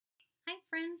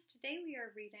friends. Today we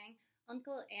are reading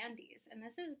Uncle Andy's, and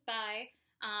this is by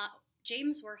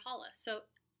James Warhola. So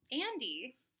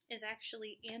Andy is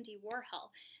actually Andy Warhol,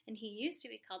 and he used to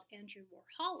be called Andrew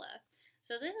Warhola.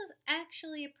 So this is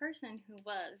actually a person who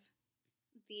was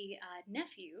the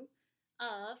nephew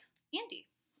of Andy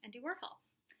Warhol.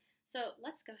 So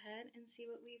let's go ahead and see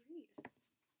what we read.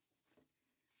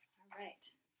 All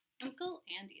right, Uncle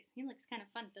Andy's. He looks kind of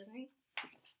fun, doesn't he?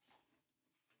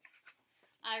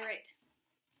 All right.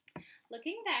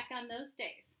 Looking back on those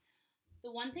days,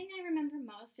 the one thing I remember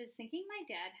most is thinking my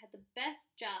dad had the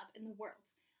best job in the world.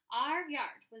 Our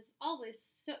yard was always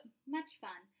so much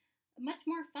fun, much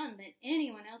more fun than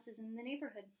anyone else's in the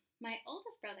neighborhood. My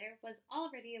oldest brother was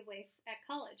already away at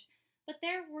college, but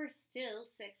there were still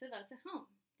 6 of us at home.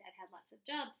 Dad had lots of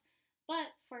jobs,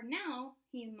 but for now,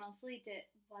 he mostly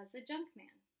was a junk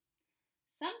man.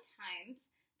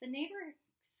 Sometimes the neighbors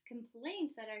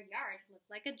complained that our yard looked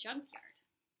like a junkyard.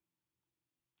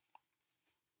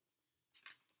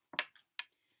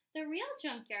 The real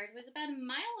junkyard was about a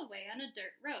mile away on a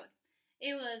dirt road.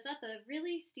 It was up a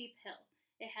really steep hill.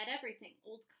 It had everything: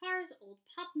 old cars, old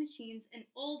pop machines, and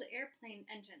old airplane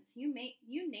engines. You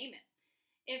name it.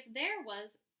 It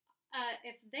was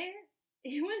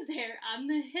there on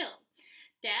the hill.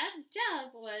 Dad's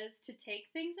job was to take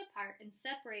things apart and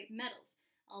separate metals: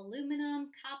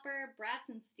 aluminum, copper, brass,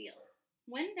 and steel.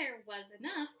 When there was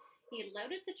enough, he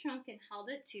loaded the trunk and hauled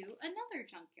it to another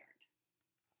junkyard.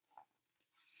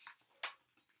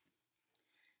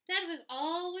 Dad was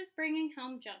always bringing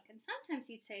home junk, and sometimes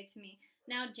he'd say to me,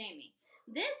 "Now, Jamie,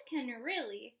 this can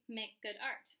really make good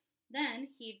art." Then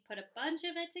he'd put a bunch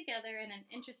of it together in an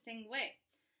interesting way.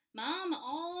 Mom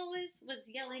always was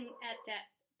yelling at Dad,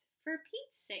 "For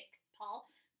Pete's sake,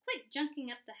 Paul, quit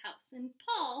junking up the house. And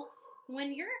Paul,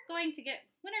 when are you going to get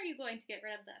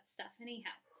rid of that stuff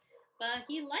anyhow?" But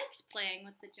he liked playing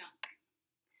with the junk.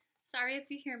 Sorry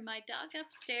if you hear my dog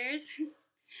upstairs.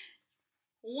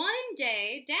 One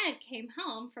day, Dad came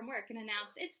home from work and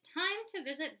announced, "It's time to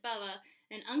visit Bubba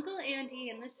and Uncle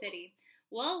Andy in the city.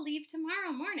 We'll leave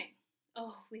tomorrow morning."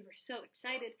 Oh, we were so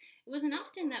excited. It wasn't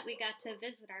often that we got to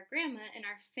visit our grandma and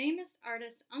our famous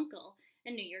artist uncle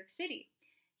in New York City.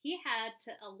 He had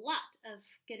a lot of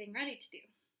getting ready to do.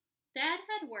 Dad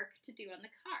had work to do on the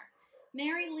car.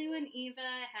 Mary Lou and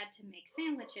Eva had to make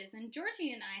sandwiches, and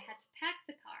Georgie and I had to pack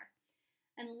the car.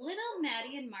 And little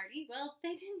Maddie and Marty, well,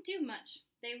 they didn't do much.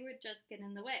 They would just get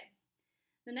in the way.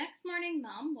 The next morning,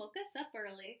 Mom woke us up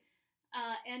early,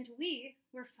 and we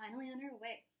were finally on our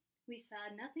way. We saw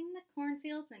nothing but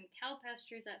cornfields and cow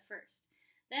pastures at first.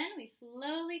 Then we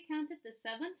slowly counted the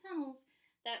 7 tunnels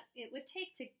that it would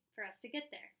take for us to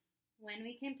get there. When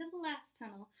we came to the last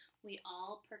tunnel, we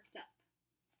all perked up.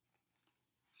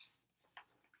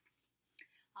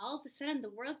 All of a sudden, the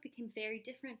world became very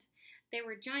different. There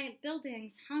were giant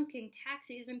buildings, honking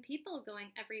taxis, and people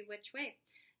going every which way.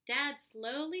 Dad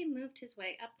slowly moved his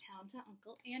way uptown to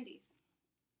Uncle Andy's.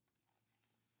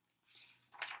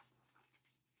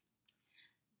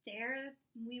 There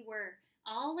we were,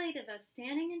 all 8 of us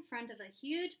standing in front of a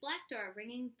huge black door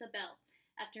ringing the bell.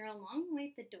 After a long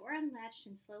wait, the door unlatched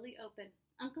and slowly opened.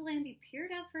 Uncle Andy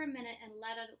peered out for a minute and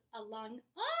let out a long,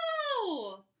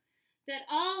 "Oh!" Dad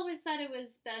always thought it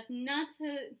was best not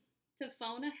to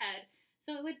phone ahead,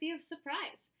 so it would be a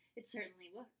surprise. It certainly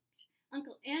worked.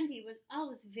 Uncle Andy was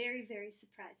always very, very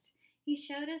surprised. He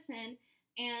showed us in,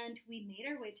 and we made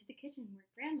our way to the kitchen where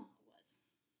Grandma was.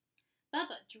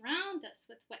 Bubba drowned us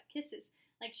with wet kisses,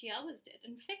 like she always did,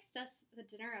 and fixed us a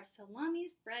dinner of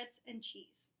salamis, breads, and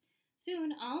cheese.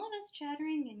 Soon, all of us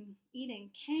chattering and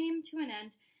eating came to an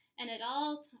end, and it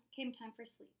all came time for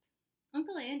sleep.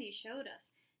 Uncle Andy showed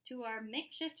us to our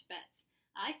makeshift beds.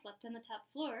 I slept on the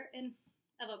top floor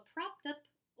of a propped-up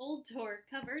old door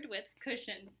covered with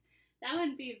cushions. That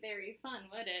wouldn't be very fun,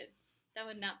 would it? That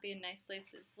would not be a nice place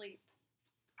to sleep.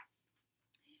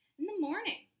 In the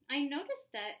morning, I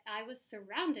noticed that I was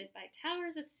surrounded by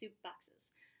towers of soup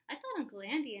boxes. I thought Uncle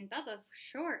Andy and Bubba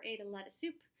sure ate a lot of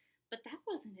soup, but that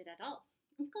wasn't it at all.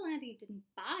 Uncle Andy didn't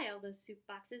buy all those soup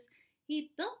boxes.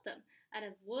 He built them out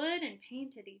of wood and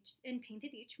painted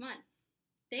each one.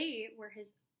 They were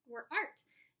art,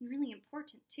 and really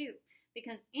important too,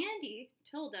 because Andy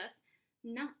told us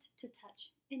not to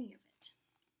touch any of it.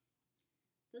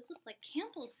 Those look like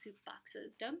Campbell's soup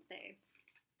boxes, don't they?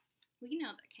 We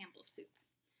know that Campbell's soup.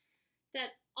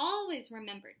 Dad always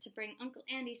remembered to bring Uncle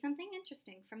Andy something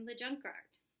interesting from the junkyard.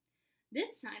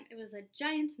 This time it was a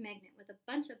giant magnet with a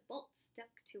bunch of bolts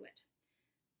stuck to it.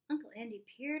 Uncle Andy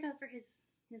peered over his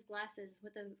glasses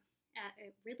at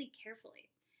it really carefully,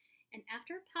 and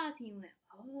after a pause he went,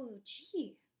 "Oh,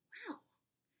 gee, wow."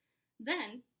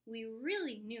 Then we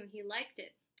really knew he liked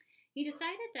it. He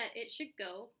decided that it should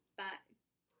go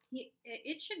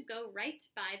right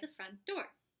by the front door.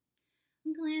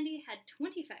 Uncle Andy had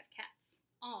 25 cats,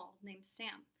 all named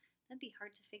Sam. That'd be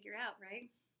hard to figure out, right?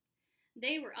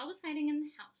 They were always hiding in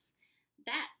the house.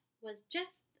 That was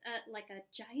just like a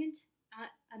giant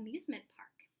amusement park.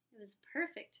 It was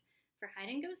perfect for hide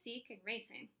and go seek and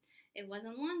racing. It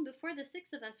wasn't long before the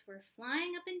 6 of us were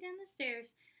flying up and down the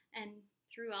stairs and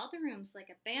through all the rooms like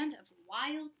a band of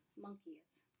wild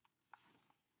monkeys.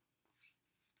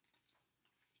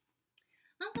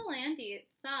 Uncle Andy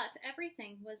thought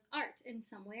everything was art in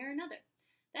some way or another.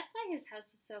 That's why his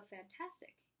house was so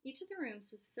fantastic. Each of the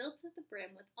rooms was filled to the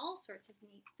brim with all sorts of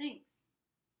neat things.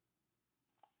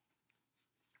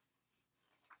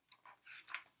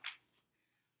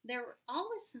 There were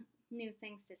always new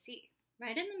things to see.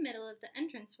 Right in the middle of the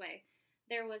entranceway,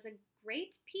 there was a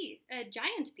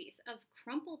giant piece of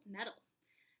crumpled metal.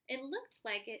 It looked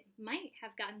like it might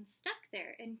have gotten stuck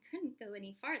there and couldn't go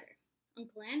any farther.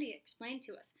 Uncle Andy explained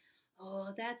to us,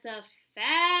 "Oh, that's a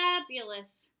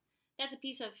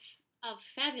piece of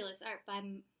fabulous art by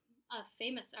a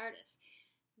famous artist."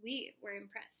 We were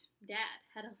impressed. Dad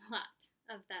had a lot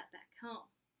of that back home.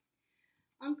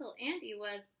 Uncle Andy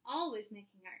was always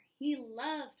making art. We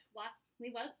loved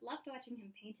watching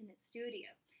him paint in his studio.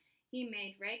 He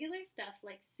made regular stuff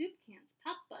like soup cans,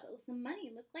 pop bottles, and money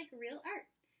look like real art.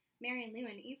 Mary Lou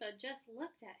and Eva just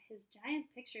looked at his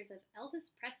giant pictures of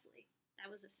Elvis Presley. That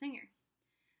was a singer.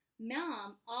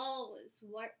 Mom, always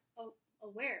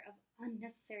aware of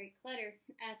unnecessary clutter,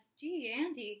 asked, "Gee,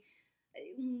 Andy,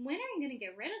 when are you going to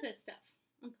get rid of this stuff?"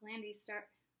 Uncle Andy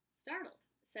startled,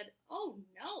 said, "Oh,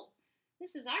 no,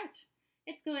 this is art.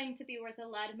 It's going to be worth a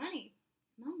lot of money."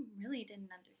 Mom really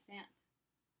didn't understand.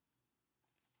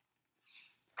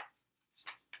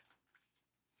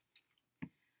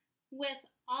 With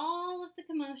all of the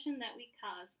commotion that we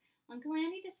caused, Uncle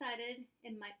Andy decided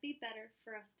it might be better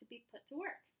for us to be put to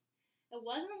work. It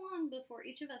wasn't long before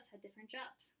each of us had different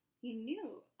jobs. He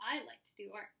knew I liked to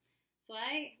do art,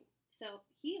 so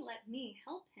he let me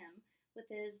help him with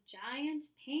his giant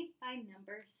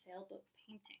paint-by-number sailboat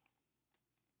painting.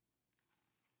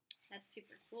 That's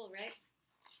super cool, right?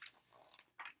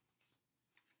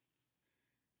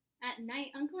 At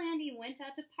night, Uncle Andy went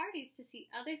out to parties to see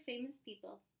other famous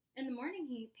people. In the morning,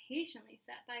 we patiently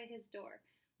sat by his door,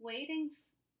 waiting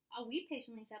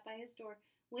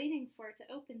for it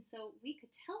to open so he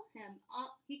could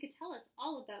tell us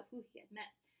all about who he had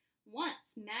met.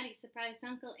 Once, Maddie surprised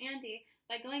Uncle Andy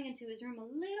by going into his room a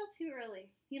little too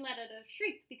early. He let out a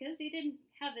shriek because he didn't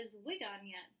have his wig on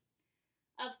yet.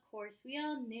 Of course, we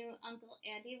all knew Uncle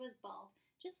Andy was bald,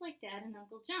 just like Dad and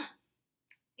Uncle John.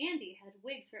 Andy had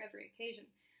wigs for every occasion.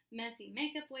 Messy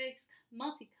makeup wigs,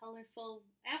 multicolorful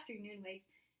afternoon wigs,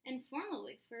 and formal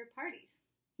wigs for parties.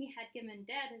 He had given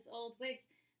Dad his old wigs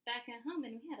back at home,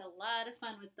 and we had a lot of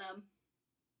fun with them.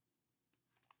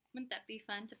 Wouldn't that be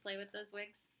fun to play with those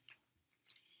wigs?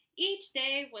 Each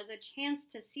day was a chance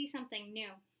to see something new.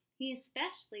 We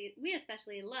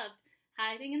especially loved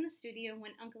hiding in the studio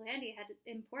when Uncle Andy had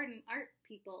important art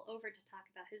people over to talk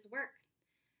about his work.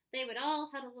 They would all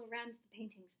huddle around the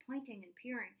paintings, pointing and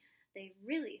peering. They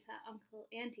really thought Uncle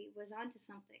Andy was onto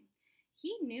something.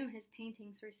 He knew his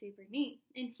paintings were super neat,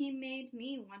 and he made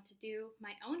me want to do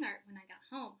my own art when I got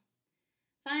home.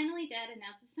 Finally, Dad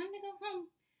announced it's time to go home.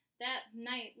 That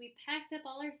night, we packed up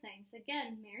all our things.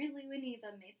 Again, Mary Lou and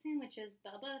Eva made sandwiches.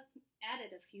 Bubba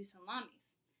added a few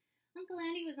salamis. Uncle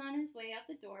Andy was on his way out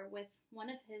the door with one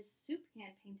of his soup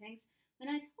can paintings when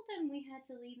I told him we had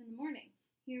to leave in the morning.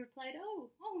 He replied, Oh,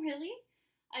 really?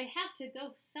 I have to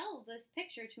go sell this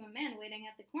picture to a man waiting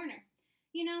at the corner.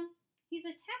 You know, he's a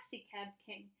taxi cab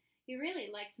king. He really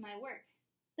likes my work.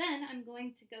 Then I'm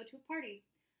going to go to a party.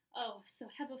 Oh, so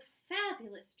have a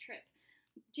fabulous trip.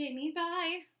 Jamie,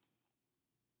 bye.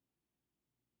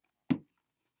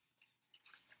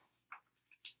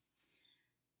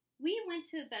 We went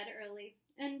to bed early,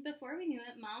 and before we knew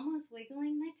it, Mom was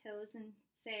wiggling my toes and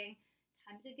saying,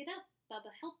 "Time to get up." Bubba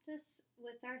helped us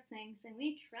with our things, and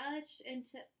we trudged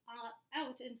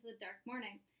out into the dark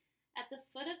morning. At the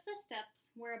foot of the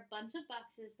steps were a bunch of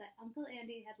boxes that Uncle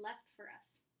Andy had left for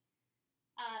us,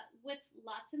 with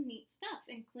lots of neat stuff,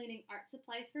 including art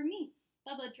supplies for me.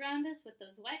 Bubba drowned us with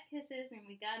those wet kisses, and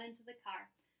we got into the car.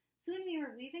 Soon we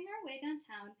were weaving our way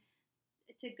downtown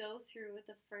to go through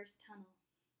the first tunnel.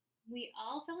 We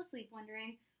all fell asleep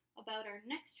wondering about our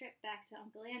next trip back to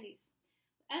Uncle Andy's.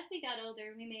 As we got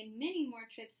older, we made many more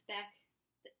trips back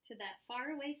to that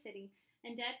faraway city,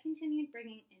 and Dad continued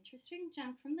bringing interesting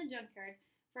junk from the junkyard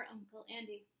for Uncle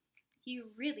Andy. He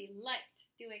really liked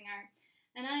doing art,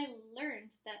 and I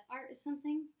learned that art is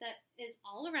something that is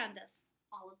all around us,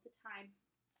 all of the time.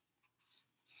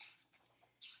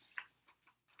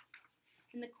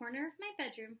 In the corner of my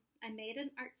bedroom, I made an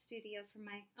art studio of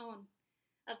my own,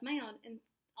 and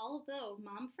although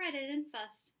Mom fretted and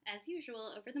fussed, as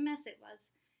usual, over the mess it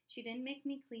was, she didn't make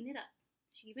me clean it up.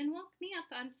 She even woke me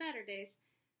up on Saturdays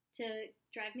to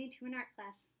drive me to an art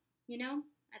class. You know,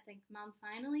 I think Mom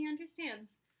finally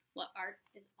understands what art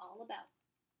is all about.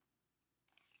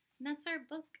 And that's our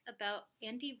book about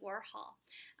Andy Warhol.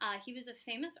 He was a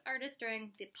famous artist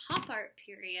during the pop art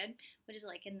period, which is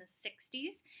like in the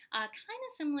 60s, kind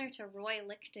of similar to Roy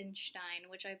Lichtenstein,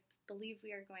 which I believe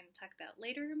we are going to talk about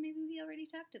later, or maybe we already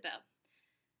talked about.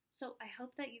 So I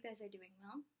hope that you guys are doing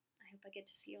well. I hope I get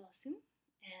to see you all soon,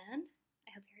 and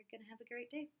I hope you're going to have a great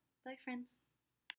day. Bye, friends.